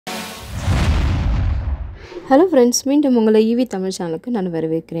Hello friends, மீண்டும் உங்களை EV Tamil சேனலுக்கு நான்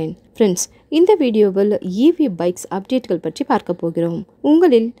வரவேற்கிறேன். Friends, இந்த வீடியோவில் EV bikes அப்டேட்கள் பற்றி பார்க்க போகிறோம்.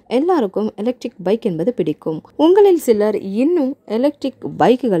 உங்களில் எல்லாருக்கும் எலக்ட்ரிக் பைக் என்பது பிடிக்கும். உங்களில் சிலர் இன்னும் எலக்ட்ரிக்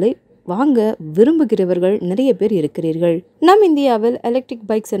பைக்குகளை வாங்க விரும்புகிறவர்கள் நிறைய பேர் இருக்கிறீர்கள். நம் இந்தியாவில் எலக்ட்ரிக்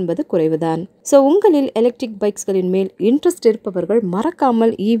பைக்ஸ் என்பது குறைவுதான். ஸோ உங்களில் எலக்ட்ரிக் பைக்ஸ்களின் மேல் இன்ட்ரெஸ்ட் இருப்பவர்கள்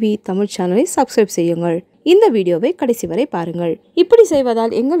மறக்காமல் EV தமிழ் சேனலை சப்ஸ்கிரைப் செய்யுங்கள். இந்த வீடியோவை கடைசி வரை பாருங்கள். இப்படி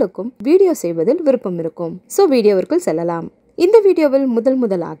செய்வதால் எங்களுக்கும் வீடியோ செய்வதில் விருப்பம் இருக்கும். ஸோ வீடியோவிற்குள் செல்லலாம். இந்த வீடியோவில்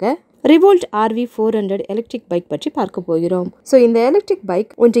முதலாக ரிவோல்ட் RV 400 எலக்ட்ரிக் பைக் பற்றி பார்க்க போகிறோம். ஸோ இந்த எலக்ட்ரிக்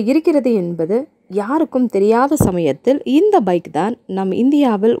பைக் ஒன்று இருக்கிறது என்பது யாருக்கும் தெரியாத சமயத்தில் இந்த பைக் தான் நம்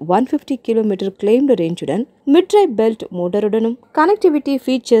இந்தியாவில் 150 kilometre claimed ரேஞ்சுடன் மிட்ரைப் belt மோட்டருடனும் connectivity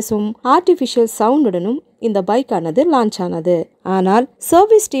ஃபீச்சர்ஸும் artificial சவுண்டுடனும் இந்த பைக்கானது லான்ச் ஆனது. ஆனால்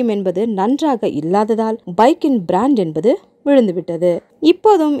சர்வீஸ் டீம் என்பது நன்றாக இல்லாததால் பைக்கின் பிராண்ட் என்பது விழுந்துவிட்டது.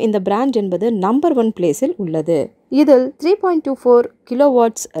 இப்போதும் இந்த பிராண்ட் என்பது நம்பர் 1 பிளேஸில் உள்ளது. இதில் 3.24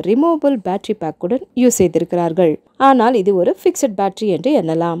 கிலோவாட்ஸ் ரிமூவபிள் பேட்டரி பேக்குடன் யூஸ் செய்திருக்கிறார்கள். ஆனால் இது ஒரு ஃபிக்ஸட் பேட்டரி என்று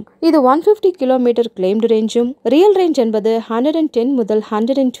எண்ணலாம். இது 150 கிலோமீட்டர் கிளைம்டு ரேஞ்சும் ரியல் ரேஞ்ச் என்பது 110 முதல்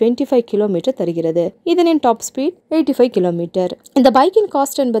 125 கிலோமீட்டர் தருகிறது. இதனின் டாப் ஸ்பீட் 85 கிலோமீட்டர். இந்த பைக்கின்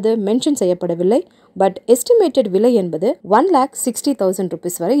காஸ்ட் என்பது மென்ஷன் செய்யப்படவில்லை. பட் எஸ்டிமேட்டட் விலை என்பது 1,60,000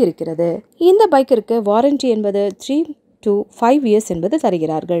 rupees வரை இருக்கிறது. இந்த பைக்கிற்கு வாரண்டி என்பது 3 to 5 years என்பது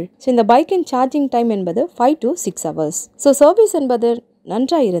தருகிறார்கள். ஸோ இந்த பைக்கின் சார்ஜிங் டைம் என்பது 5 to 6 hours. ஸோ சர்வீஸ் என்பது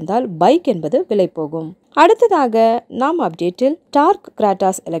நன்றாக இருந்தால் பைக் என்பது விலை போகும். அடுத்ததாக நாம் அப்டேட்டில் டார்க்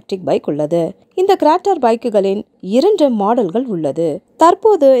கிராட்டாஸ் எலக்ட்ரிக் பைக் உள்ளது. இந்த கிராட்டர் பைக்குகளின் 2 மாடல்கள் உள்ளது.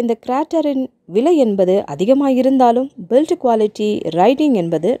 தற்போது இந்த கிராட்டரின் விலை என்பது அதிகமாயிருந்தாலும் பில்ட் குவாலிட்டி ரைடிங்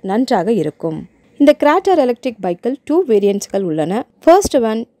என்பது நன்றாக இருக்கும். இந்த கிராட்டர் எலக்ட்ரிக் பைக்கில் 2 வேரியன்ட்ஸ்கள் உள்ளன. First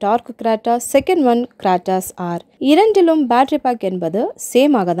one dark கிராட்டாஸ், second one கிராட்டாஸ் R. இரண்டிலும் பேட்டரி பேக் என்பது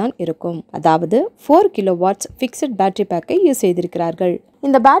சேமாக தான் இருக்கும். அதாவது 4 கிலோவாட்ஸ் ஃபிக்ஸட் பேட்டரி பேக்கை யூஸ் செய்திருக்கிறார்கள்.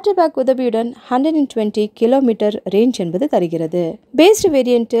 இந்த பேட்டரி பேக் உதவியுடன் 120 கிலோமீட்டர் ரேஞ்ச் என்பது தருகிறது. பேஸ்ட்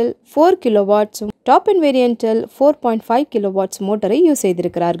வேரியன்ட்டில் 4 கிலோவாட்ஸும் டாப் அண்ட் வேரியன்ட்டில் 4.5 கிலோவாட்ஸ் மோட்டரை யூஸ்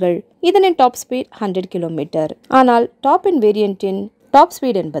செய்திருக்கிறார்கள். இதனின் டாப் ஸ்பீட் 100 கிலோமீட்டர். ஆனால் டாப் அண்ட் வேரியன்ட்டின் டாப்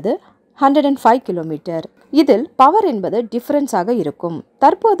ஸ்பீட் என்பது 105 கிலோமீட்டர். இதில் பவர் என்பது டிஃபரன்ஸாக இருக்கும்.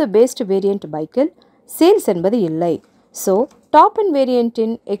 தற்போது பேஸ்ட் வேரியன்ட் பைக்கில் சேல்ஸ் என்பது இல்லை. ஸோ டாப் அண்ட்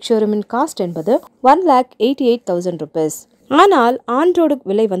வேரியன்ட்டின் எக்ஷோரூமின் காஸ்ட் என்பது 1,88,000 rupees. ஆனால் ஆன்ரோடு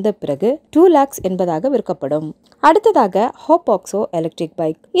விலை வந்த பிறகு 2 lakhs என்பதாக விற்கப்படும். அடுத்ததாக ஹோபாக்ஸோ எலக்ட்ரிக்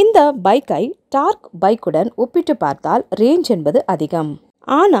பைக். இந்த பைக்கை டார்க் பைக்குடன் ஒப்பிட்டு பார்த்தால் ரேஞ்ச் என்பது அதிகம்.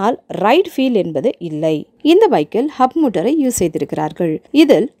 ஆனால் ரைட் ஃபீல் என்பது இல்லை. இந்த பைக்கில் ஹப் மோட்டரை யூஸ் செய்திருக்கிறார்கள்.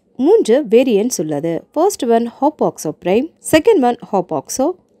 இதில் 3 வேரியன்ட்ஸ் உள்ளது. First one ஹோபாக்ஸோ prime, second one ஹோபாக்ஸோ,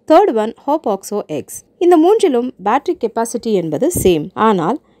 third one ஹோபாக்ஸோ X. இந்த மூன்றிலும் பேட்டரி கெப்பாசிட்டி என்பது சேம்.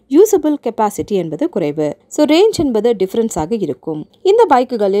 ஆனால் யூசபிள் கெப்பாசிட்டி என்பது குறைவு. ஸோ ரேஞ்ச் என்பது டிஃபரன்ஸாக இருக்கும். இந்த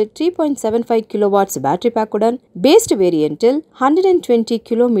பைக்குகளில் 3.75 kilowatts battery பேக்குடன் paste வேரியன்ட்டில் 120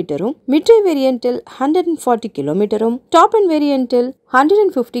 கிலோமீட்டரும், மிட்ரே வேரியன்ட்டில் 140 கிலோமீட்டரும், top and வேரியன்ட்டில்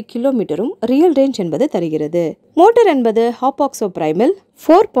 150 கிலோமீட்டரும் real range என்பது தருகிறது. மோட்டர் என்பது ஹாபாக்ஸோ பிரைமில்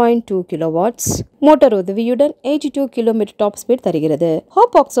 4.2 கிலோவாட்ஸ் மோட்டர் உதவியுடன் 82 கிலோமீட்டர் டாப் ஸ்பீட் தருகிறது.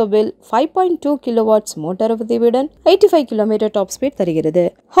 ஹாபாக்ஸோவில் 5.2 கிலோவாட்ஸ் மோட்டர் உதவியுடன் 85 கிலோமீட்டர் டாப் ஸ்பீட் தருகிறது.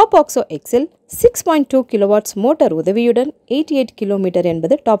 ஹாபாக்ஸோ எக்ஸில் 6.2 கிலோவாட்ஸ் மோட்டர் உதவியுடன் 88 கிலோமீட்டர்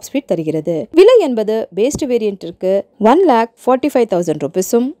என்பது டாப் ஸ்பீட் தருகிறது. விலை என்பது paste வேரியன்ட்டிற்கு 1,45,000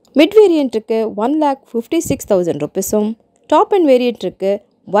 rupeesம், mid வேரியன்ட்டுக்கு 1,56,000 rupeesம், top and வேரியன்ட்டிற்கு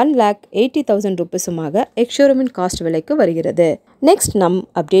 1,80,000 rupeesமாக எக்ஷோரூமின் cost விலைக்கு வருகிறது. நெக்ஸ்ட் நம்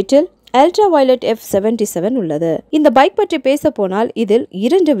அப்டேட்டில் அல்ட்ரா வயலட் F77 உள்ளது. இந்த பைக் பற்றி பேச போனால் இதில்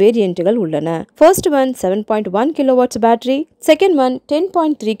 2 வேரியன்ட்டுகள் உள்ளன. First one 7.1 kilowatts battery, second one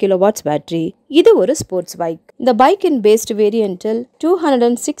 10.3 kilowatts battery. இது ஒரு ஸ்போர்ட்ஸ் பைக். இந்த பைக்கின் paste வேரியன்ட்டில்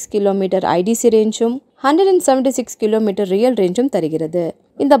 206 kilometre IDC ரேஞ்சும் 176 kilometre real ரேஞ்சும் தருகிறது.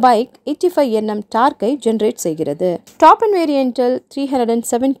 இந்த பைக் 85 Nm டார்க்கை ஜெனரேட் செய்கிறது. Top and வேரியன்ட்டில்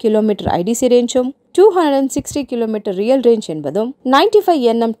 307 kilometre IDC ரேஞ்சும் 260 kilometre real range என்பதும் 95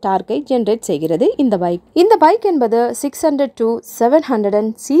 Nm டார்க்கை ஜெனரேட் செய்கிறது இந்த பைக். இந்த பைக் என்பது 600 to 700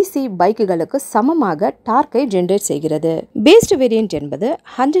 cc பைக்குகளுக்கு சமமாக டார்க்கை ஜெனரேட் செய்கிறது. பேஸ்ட் வேரியன்ட் என்பது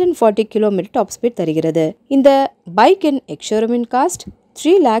 140 கிலோமீட்டர் டாப் ஸ்பீட் தருகிறது. இந்த பைக்கின் எக்ஷோரூமின் cost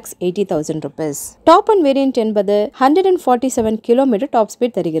 3,80,000 rupees. Top and variant என்பது 147 கிலோமீட்டர் டாப்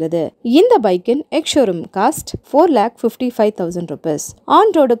ஸ்பீட் தருகிறது. இந்த பைக்கின் எக்ஷோரூம் காஸ்ட் 4,55,000 rupees.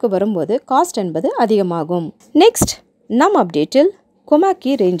 ஆன் ரோடுக்கு வரும்போது காஸ்ட் என்பது அதிகமாகும். நெக்ஸ்ட் நம் அப்டேட்டில்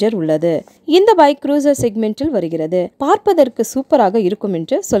கொமாக்கி ரேஞ்சர் உள்ளது. இந்த பைக் க்ரூசர் செக்மெண்டில் வருகிறது. பார்ப்பதற்கு சூப்பராக இருக்கும்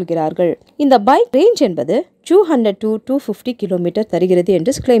என்று சொல்கிறார்கள். இந்த பைக் ரேஞ்ச் என்பது 200 to 250 கிலோமீட்டர் தருகிறது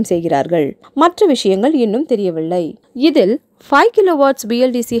என்று கிளைம் செய்கிறார்கள். மற்ற விஷயங்கள் இன்னும் தெரியவில்லை. இதில் 5 kilowatts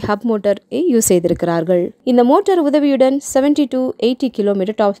BLDC hub motor use செய்திருக்கிறார்கள். இந்த மோட்டார் உதவியுடன் 70 to 80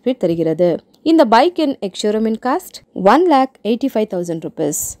 கிலோமீட்டர் டாப் ஸ்பீட் தருகிறது. இந்த பைக்கின் எக்ஸ்-ஷோரூமின் காஸ்ட் 1,85,000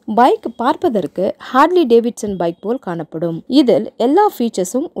 ரூபீஸ். பைக் பார்ப்பதற்கு ஹார்லி டேவிட்சன் பைக் போல் காணப்படும். இதில் எல்லா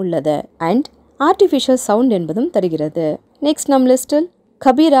ஃபீச்சர்ஸும் உள்ளது அண்ட் ஆர்டிஃபிஷியல் சவுண்ட் என்பதும் தருகிறது. நெக்ஸ்ட் நம் லிஸ்டில்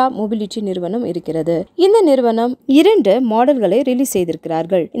கபீரா மொபிலிட்டி நிறுவனம் இருக்கிறது. இந்த நிறுவனம் 2 மாடல்களை ரிலீஸ்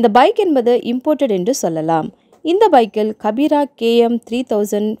செய்திருக்கிறார்கள். இந்த பைக் என்பது இம்போர்ட்டட் என்று சொல்லலாம். இந்த பைக்கில் கபீரா KM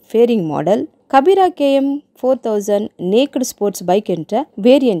 3000 ஃபேரிங் மாடல், கபீரா KM 4000 நேக்கட் ஸ்போர்ட்ஸ் பைக் என்ற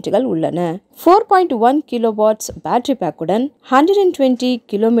வேரியண்ட்டுகள் உள்ளன. 4.1 kilowatts battery பேக்குடன் 120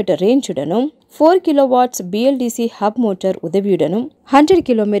 kilometre ரேஞ்சுடனும் 4 kilowatts BLDC hub motor உதவியுடனும் 100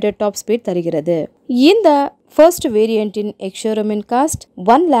 kilometre top speed தருகிறது. இந்த ஃபர்ஸ்ட் வேரியண்டின் எக்ஸ்-ஷோரூமின் காஸ்ட்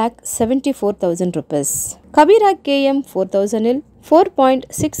 1,74,000 ரூபீஸ். கபீரா KM 4000இல்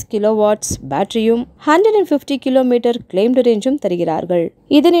 4.6 கிலோவாட்ஸ் பேட்டரியும் 150 கிலோமீட்டர் கிளைம்டு ரேஞ்சும் தருகிறார்கள்.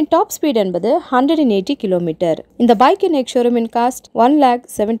 இதனின் டாப் ஸ்பீட் என்பது 180 கிலோமீட்டர். இந்த பைக்கின் எக்ஸ்-ஷோரூமின் காஸ்ட்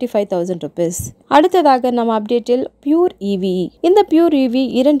 1,75,000 ரூபீஸ். அடுத்ததாக நம்ம அப்டேட்டில் பியூர் EV. இந்த பியூர் EV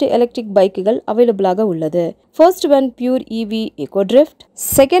 2 எலக்ட்ரிக் பைக்குகள் அவைலபிளாக உள்ளது. First one pure EV echo drift,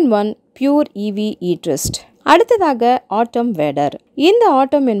 second one pure EV E-Twist. அடுத்ததாக ஆட்டம் வேடர். இந்த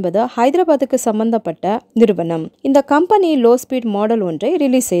ஆட்டம் என்பது ஹைதராபாத்துக்கு சம்பந்தப்பட்ட நிறுவனம். இந்த கம்பெனி லோ ஸ்பீட் மாடல் ஒன்றை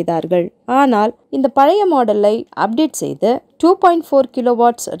ரிலீஸ் செய்தார்கள். ஆனால் இந்த பழைய மாடலை அப்டேட் செய்து 2.4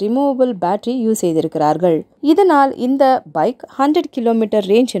 கிலோவாட்ஸ் ரிமூவபிள் பேட்டரி யூஸ் செய்திருக்கிறார்கள். இதனால் இந்த பைக் 100 கிலோமீட்டர்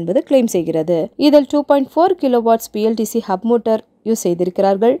ரேஞ்ச் என்பது கிளைம் செய்கிறது. இதில் 2.4 kilowatts BLDC hub motor use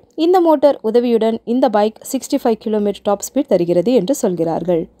செய்திருக்கிறார்கள். இந்த மோட்டார் உதவியுடன் இந்த பைக் 65 கிலோமீட்டர் டாப் ஸ்பீட் தருகிறது என்று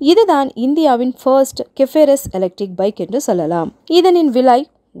சொல்கிறார்கள். இதுதான் இந்தியாவின் ஃபர்ஸ்ட் கெஃபேரஸ் எலக்ட்ரிக் பைக் என்று சொல்லலாம். இதனின் விலை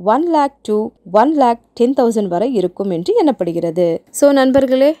 1 lakh to 1,10,000 வரை இருக்கும் என்று எண்ணப்படுகிறது. ஸோ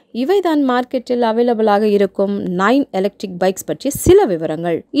நண்பர்களே, இவைதான் மார்க்கெட்டில் அவைலபிளாக இருக்கும் 9 எலக்ட்ரிக் பைக்ஸ் பற்றி சில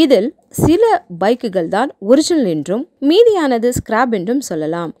விவரங்கள். இதில் சில பைக்குகள் தான் ஒரிஜினல் என்றும் மீதியானது ஸ்கிராப் என்றும்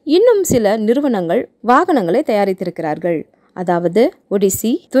சொல்லலாம். இன்னும் சில நிறுவனங்கள் வாகனங்களை தயாரித்திருக்கிறார்கள். அதாவது ஒடிசி,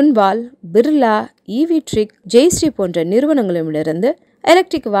 துன்வால், பிர்லா, ஈவிட்ரிக், ஜெய்ஸ்ரீ போன்ற நிறுவனங்களிடமிருந்து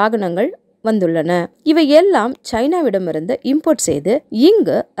எலக்ட்ரிக் வாகனங்கள் வந்துள்ளன. இவை எல்லாம் சைனாவிடமிருந்து இம்போர்ட் செய்து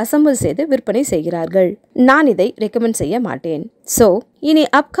இங்கு அசம்பிள் செய்து விற்பனை செய்கிறார்கள். நான் இதை ரெக்கமெண்ட் செய்ய மாட்டேன். ஸோ இனி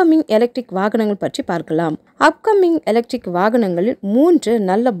அப்கமிங் எலக்ட்ரிக் வாகனங்கள் பற்றி பார்க்கலாம். அப்கமிங் எலக்ட்ரிக் வாகனங்களில் 3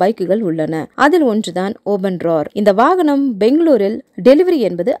 நல்ல பைக்குகள் உள்ளன. அதில் ஒன்றுதான் ஓபன் ரார். இந்த வாகனம் பெங்களூரில் டெலிவரி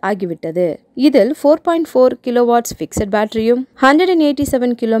என்பது ஆகிவிட்டது. இதில் 4.4 kilowatts fixed பேட்டரியும்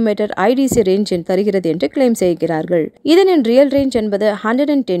 187 kilometre IDC range தருகிறது என்று கிளைம் செய்கிறார்கள். இதனின் ரியல் ரேஞ்ச் என்பது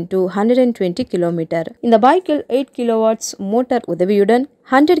 110 to 120 கிலோமீட்டர். இந்த பைக்கில் 8 கிலோவாட்ஸ் மோட்டார் உதவியுடன்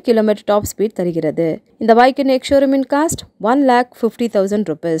 100 கிலோமீட்டர் டாப் ஸ்பீட் தருகிறது. இந்த பைக்கின் எக்ஸ்-ஷோரூமின் காஸ்ட் 1,50,000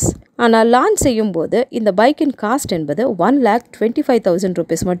 ரூபீஸ். ஆனால் லான்ச் செய்யும் போது இந்த பைக்கின் காஸ்ட் என்பது 1,25,000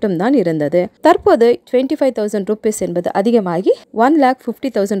 ரூபீஸ் மட்டும்தான் இருந்தது. தற்போது 25,000 ரூபீஸ் என்பது அதிகமாகி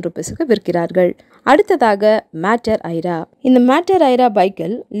 1,50,000 ரூபீஸுக்கு விற்கிறார்கள். அடுத்ததாக மேட்டர் ஐரா. இந்த மேட்டர் ஐரா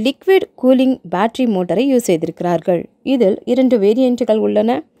பைக்கில் லிக்விட் கூலிங் பேட்டரி மோட்டாரை யூஸ் செய்திருக்கிறார்கள். இதில் 2 வேரியண்ட்டுகள்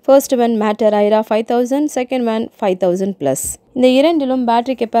உள்ளன. First one matter Airaa 5000, second one 5000 plus. இந்த இரண்டிலும்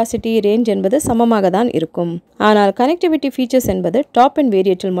பேட்டரி கெப்பாசிட்டி ரேஞ்ச் என்பது சமமாக தான் இருக்கும். ஆனால் கனெக்டிவிட்டி ஃபீச்சர்ஸ் என்பது டாப் அண்ட்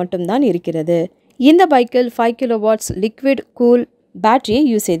வேரியண்டில் மட்டும்தான் இருக்கிறது. இந்த பைக்கில் 5 கிலோவாட்ஸ் லிக்விட் கூல் பேட்டரியை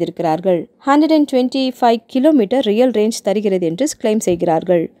யூஸ் செய்திருக்கிறார்கள். 125 கிலோமீட்டர் ரியல் ரேஞ்ச் தருகிறது என்று கிளைம்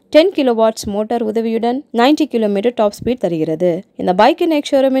செய்கிறார்கள். 10 கிலோவாட்ஸ் மோட்டார் உதவியுடன் 90 கிலோமீட்டர் டாப் ஸ்பீட் தருகிறது. இந்த பைக்கின்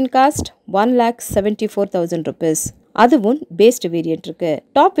எக்ஸ்-ஷோரூமின் காஸ்ட் 1,74,000 ரூபீஸ். அதுவும் பேஸ்ட் வேரியன்ட் இருக்கு.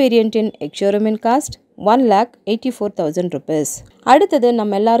 Top வேரியண்டின் எக்ஸ்-ஷோரூமின் cost 1,84,000 rupees. அடுத்தது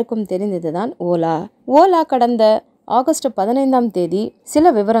நம்ம எல்லாருக்கும் தெரிந்ததுதான் ஓலா. ஓலா கடந்த ஆகஸ்ட் 15ஆம் தேதி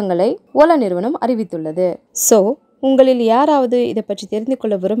சில விவரங்களை ஓலா நிறுவனம் அறிவித்துள்ளது. ஸோ உங்களில் யாராவது இதை பற்றி தெரிந்து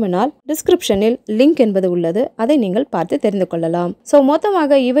கொள்ள விரும்பினால் டிஸ்கிரிப்ஷனில் லிங்க் என்பது உள்ளது. அதை நீங்கள் பார்த்து தெரிந்து கொள்ளலாம். ஸோ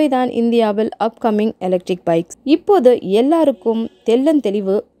மொத்தமாக இவைதான் இந்தியாவில் அப்கமிங் எலக்ட்ரிக் பைக்ஸ். இப்போது எல்லாருக்கும்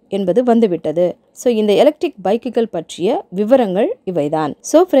தெளிவு என்பது வந்துவிட்டது. ஸோ இந்த எலக்ட்ரிக் பைக்குகள் பற்றிய விவரங்கள் இவைதான்.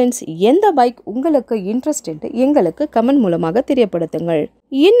 ஸோ ஃப்ரெண்ட்ஸ், எந்த பைக் உங்களுக்கு இன்ட்ரெஸ்ட் என்று எங்களுக்கு கமெண்ட் மூலமாக தெரியப்படுத்துங்கள்.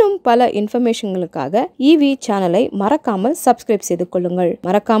 இன்னும் பல இன்ஃபர்மேஷன்களுக்காக EV சேனலை மறக்காமல் சப்ஸ்கிரைப் செய்து கொள்ளுங்கள்.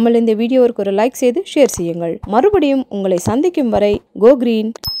 மறக்காமல் இந்த வீடியோவிற்கு ஒரு லைக் செய்து ஷேர் செய்யுங்கள். மறுபடியும் உங்களை சந்திக்கும் வரை கோ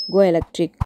கிரீன், கோ எலக்ட்ரிக்.